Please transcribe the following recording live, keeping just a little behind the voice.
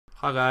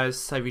Hi guys,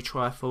 Savvy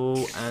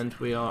Trifle, and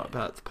we are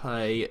about to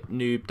play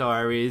Noob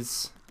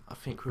Diaries. I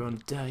think we're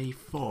on day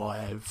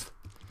 5.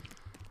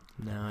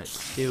 Now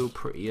it's still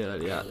pretty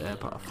early out there,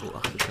 but I thought I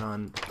could try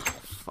and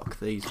fuck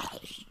these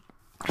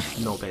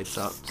knobheads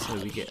up so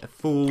we get a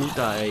full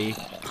day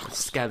of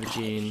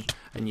scavenging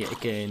and yet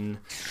again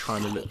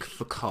trying to look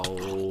for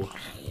coal.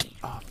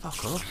 Oh,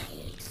 fuck off.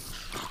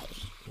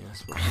 Yeah,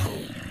 that's what I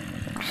thought.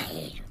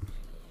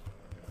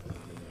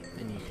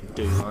 And you can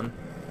do one.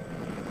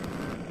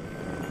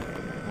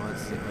 Why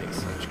does it make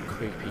such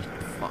creepy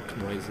fuck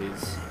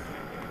noises?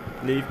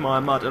 Leave my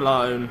mud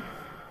alone.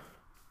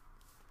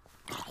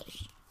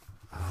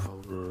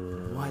 Oh,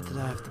 why did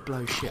I have to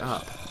blow shit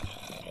up?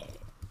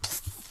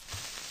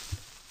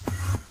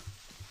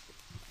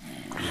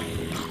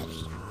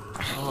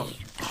 Oh.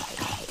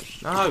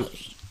 No!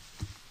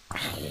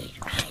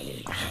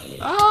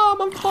 Ah,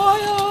 I'm on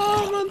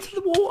fire! Run to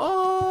the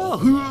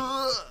water!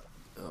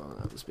 Oh,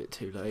 that was a bit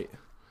too late.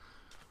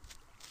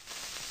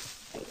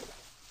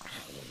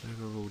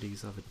 Where are all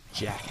these other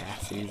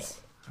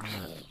jackasses?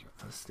 Alright,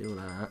 I'll steal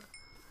that.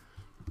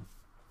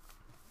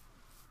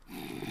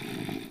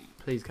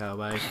 Please go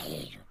away.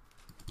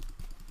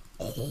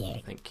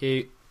 Thank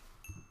you.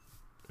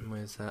 And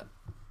where's that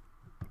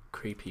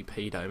creepy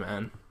pedo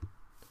man?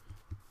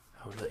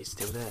 Oh look, he's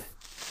still there.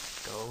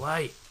 Go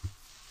away!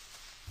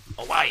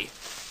 Away!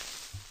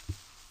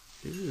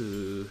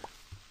 Ooh.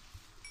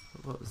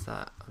 What was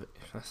that?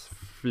 That's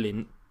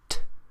flint.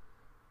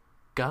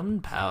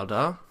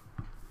 Gunpowder?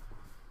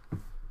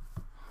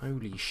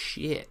 Holy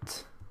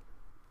shit.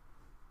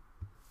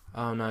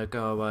 Oh no,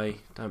 go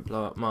away. Don't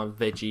blow up my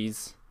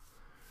veggies.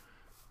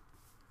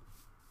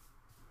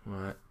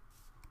 Right.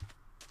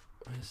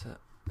 Where's that?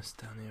 That's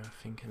down here, I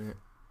think, isn't it?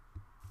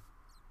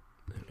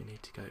 Then we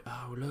need to go.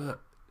 Oh,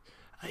 look.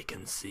 I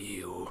can see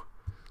you.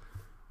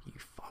 You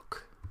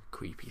fuck.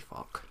 Creepy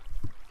fuck.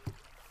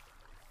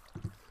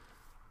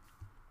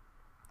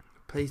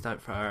 Please don't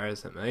throw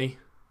arrows at me.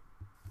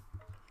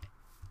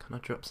 Can I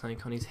drop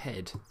something on his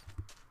head?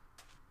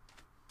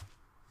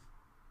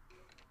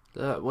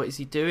 Look, what is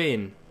he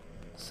doing?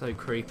 So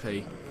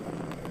creepy.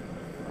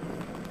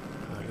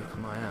 Oh, look at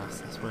my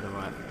ass. That's well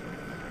alright.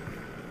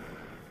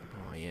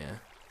 Oh, yeah.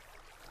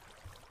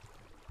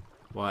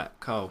 Right,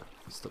 Cole,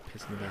 stop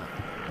pissing about.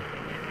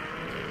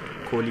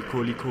 Callie,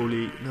 callie,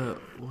 callie.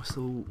 Look, what's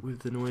all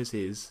with the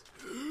noises?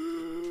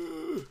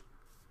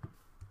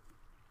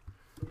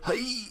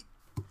 Hey!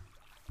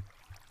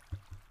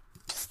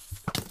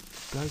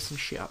 Blow some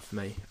shit up for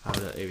me. Oh,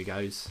 look, here he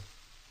goes.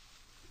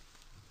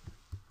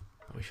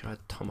 I wish I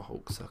had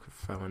tomahawks so I could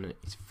throw on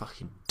his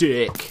fucking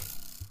dick.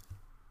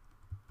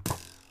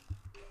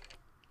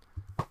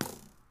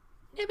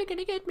 Never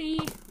gonna get me.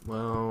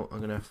 Well,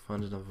 I'm gonna have to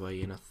find another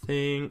way in, I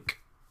think.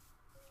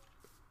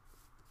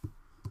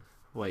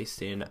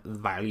 Wasting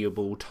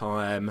valuable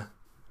time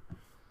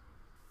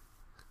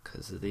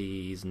because of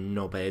these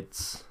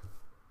knobheads.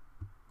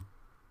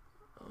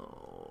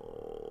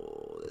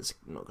 Oh, there's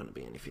not gonna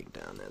be anything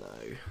down there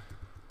though.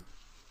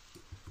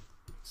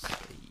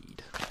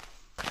 Speed.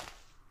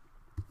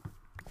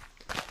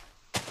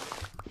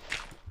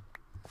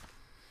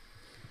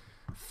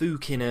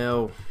 Fucking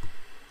hell.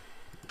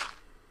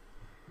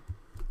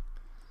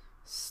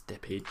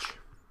 Steppage.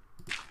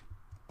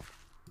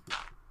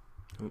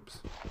 Oops.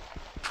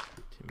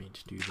 Didn't mean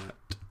to do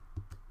that.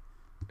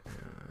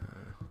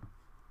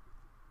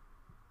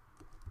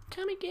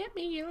 Come and get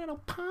me, you little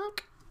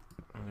punk.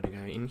 I'm gonna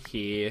go in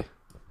here.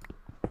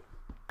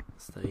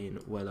 Stay in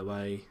well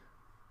away.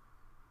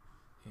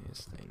 Yeah,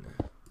 stay in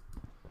there.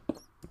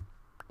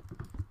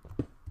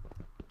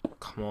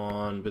 Come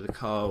on with the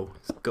coal.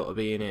 It's gotta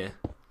be in here.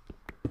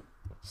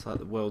 It's like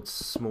the world's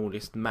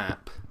smallest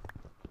map.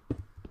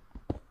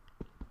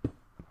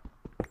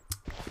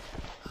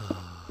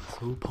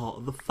 It's all part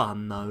of the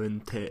fun though,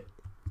 isn't it?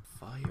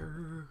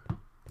 Fire.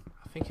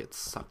 I think it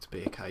sucked to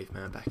be a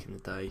caveman back in the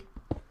day.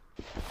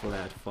 Before they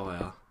had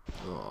fire.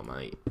 Oh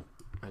mate,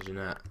 imagine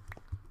that.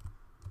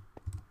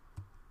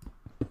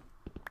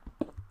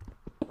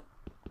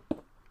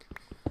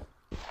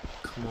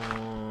 Come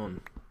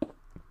on.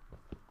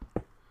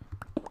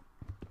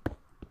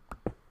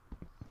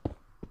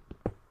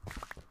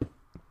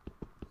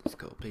 There's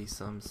got to be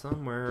some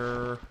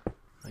somewhere.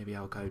 Maybe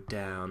I'll go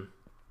down.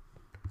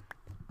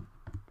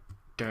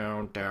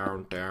 Down,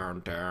 down,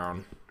 down,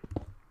 down.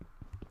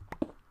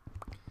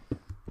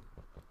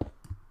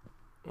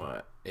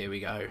 Right, here we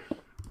go.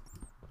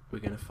 We're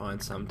gonna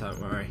find some, don't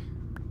worry.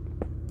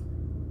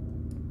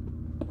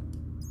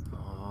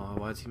 Oh,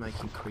 why is he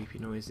making creepy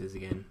noises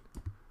again?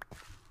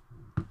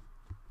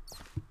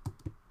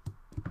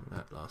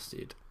 That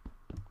lasted.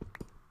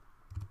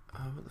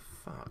 Oh, what the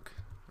fuck?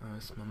 Oh,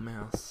 it's my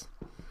mouse.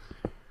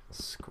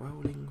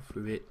 Scrolling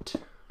through it.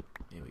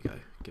 Here we go.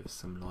 Give us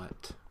some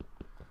light.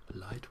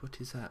 Light? What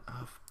is that?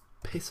 Oh,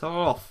 piss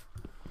off!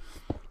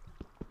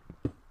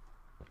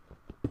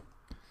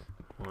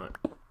 Right.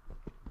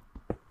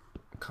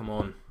 Come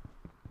on.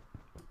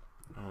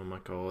 Oh my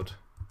god.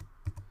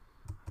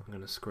 I'm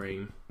gonna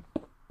scream.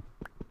 Are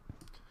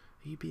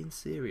you being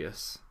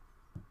serious?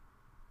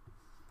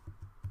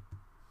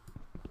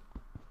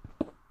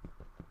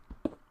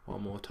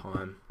 one more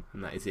time,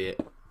 and that is it.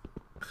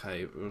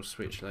 Okay, we'll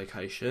switch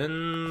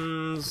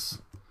locations.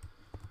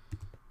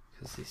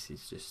 Because this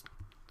is just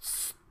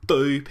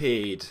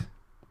stupid.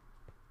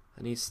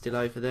 And he's still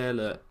over there,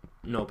 look.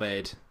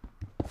 Knobhead.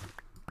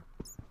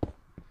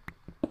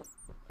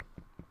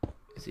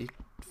 Is he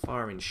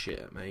firing shit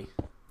at me?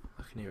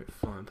 I can hear it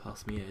flying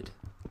past my head.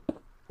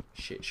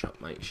 Shit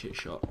shot, mate, shit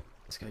shot.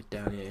 Let's go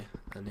down here,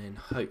 and then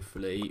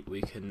hopefully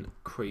we can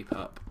creep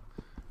up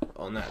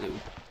on that little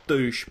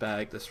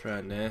douchebag that's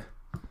around there.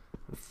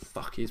 And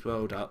fuck his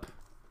world up.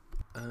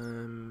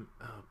 Oh,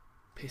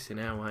 pissing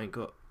hell, I ain't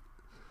got...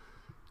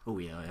 Oh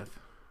yeah, I have.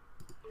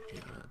 Yeah,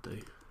 that'll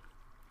do.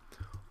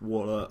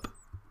 What up?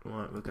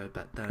 Right, we'll go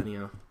back down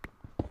here.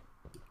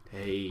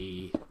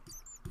 Hey.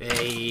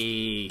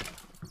 Hey!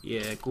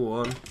 Yeah, go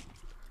on.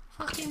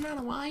 Fucking run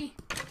away!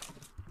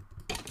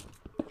 The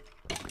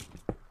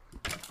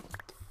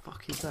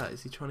fuck is that?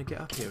 Is he trying to get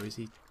up here? Or is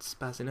he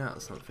spazzing out or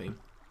something?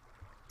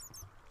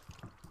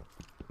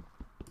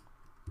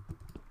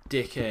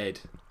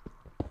 Dickhead!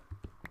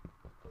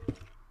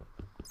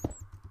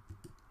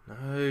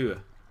 No!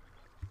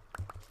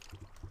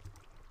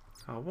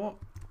 Oh, what?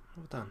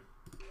 Well done.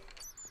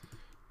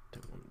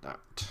 Don't want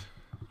that.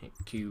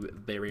 Thank you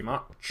very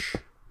much.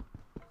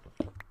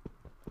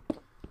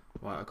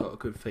 Right, I've got a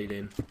good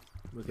feeling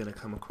we're going to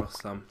come across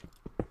some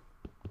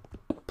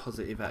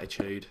positive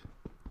attitude.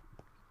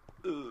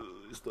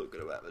 Ugh, it's not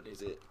going to happen,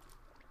 is it?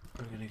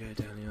 I'm going to go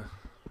down here.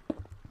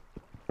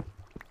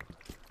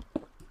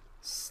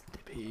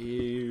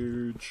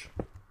 Steppage.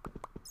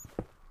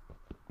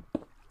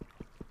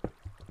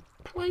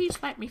 Please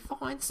let me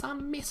find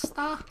some,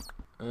 mister.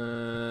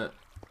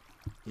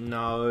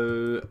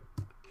 No.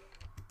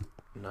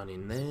 None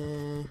in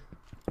there.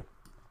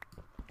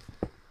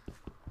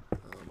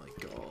 Oh my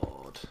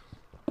god.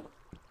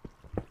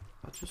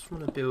 I just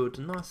want to build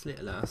a nice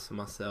little house for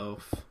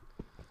myself.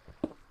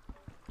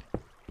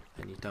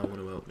 And you don't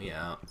want to help me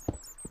out.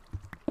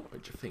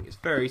 Which I think is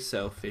very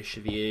selfish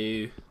of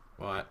you.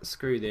 Right,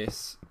 screw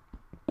this.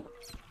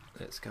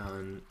 Let's go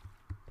and...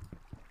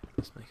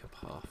 let's make a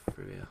path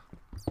through here.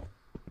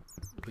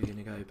 We're going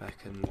to go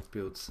back and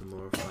build some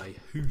more of a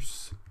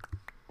house.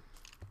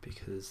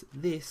 Because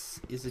this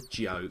is a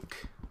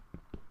joke.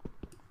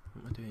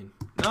 What am I doing?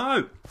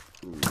 No!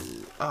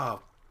 Ooh.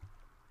 Oh.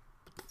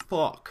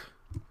 Fuck.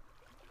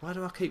 Why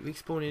do I keep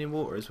respawning in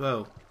water as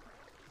well?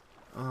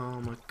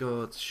 Oh my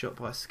god, shot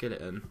by a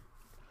skeleton.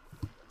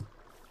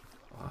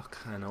 I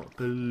cannot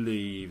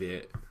believe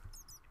it.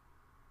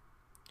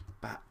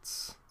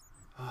 Bats.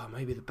 Oh,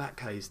 maybe the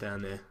Batcave's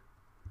down there.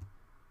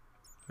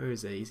 Where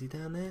is he? Is he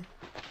down there?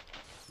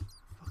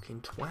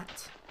 Fucking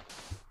twat.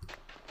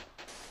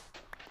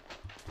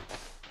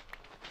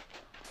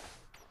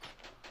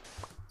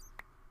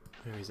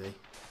 Where is he?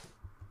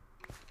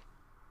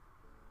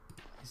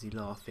 Is he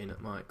laughing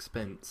at my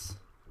expense?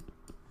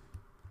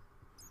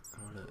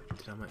 Oh look,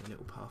 did I make a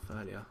little path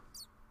earlier?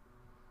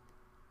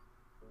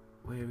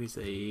 Where is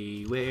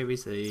he? Where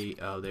is he?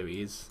 Oh, there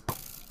he is.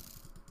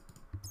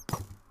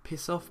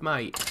 Piss off,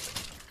 mate.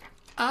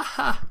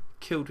 Aha!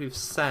 Killed with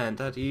sand,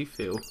 how do you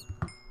feel?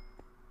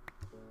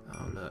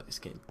 Oh look, it's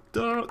getting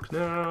dark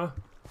now.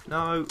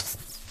 No!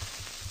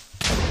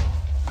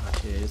 Oh,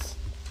 cheers.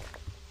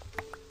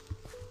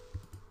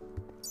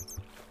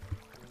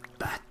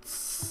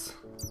 Bats!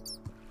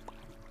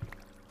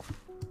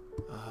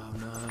 Oh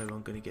no,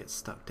 I'm gonna get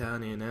stuck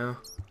down here now.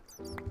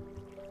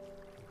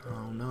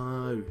 Oh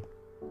no!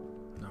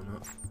 No, I'm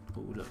not.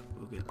 Oh look,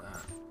 we'll get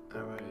that.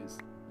 Arrows.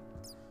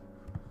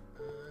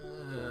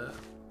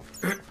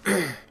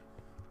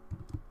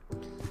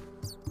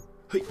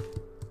 Hey.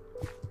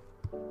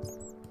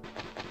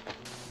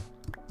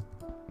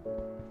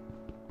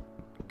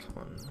 Come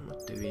on, what am I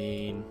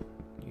doing?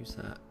 Use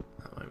that.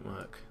 That won't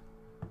work.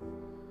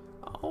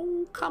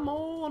 Oh, come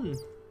on!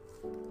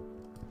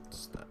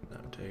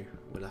 That'll do.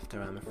 We'll have to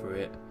hammer through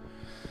it.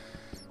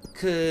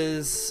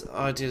 Because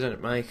I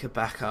didn't make a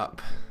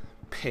backup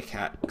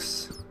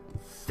pickaxe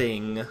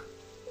thing.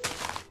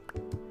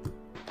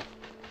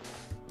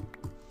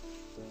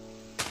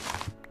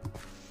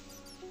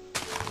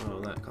 Oh,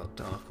 that got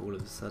dark all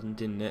of a sudden,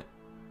 didn't it?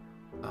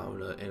 Oh,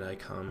 look, here they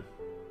come.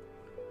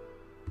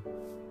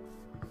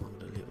 On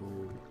the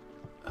little...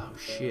 oh,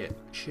 shit.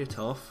 Shit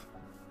off.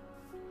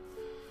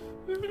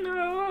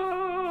 No!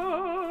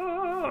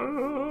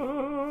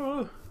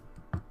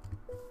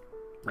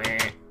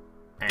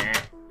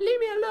 Leave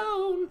me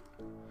alone!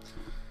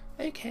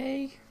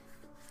 Okay.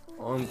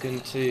 I'm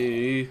going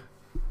to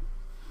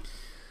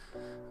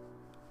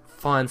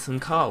find some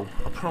coal,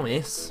 I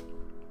promise.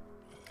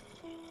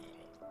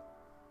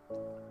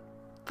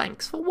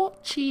 Thanks for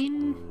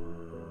watching.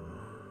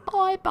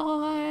 Bye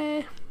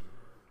bye.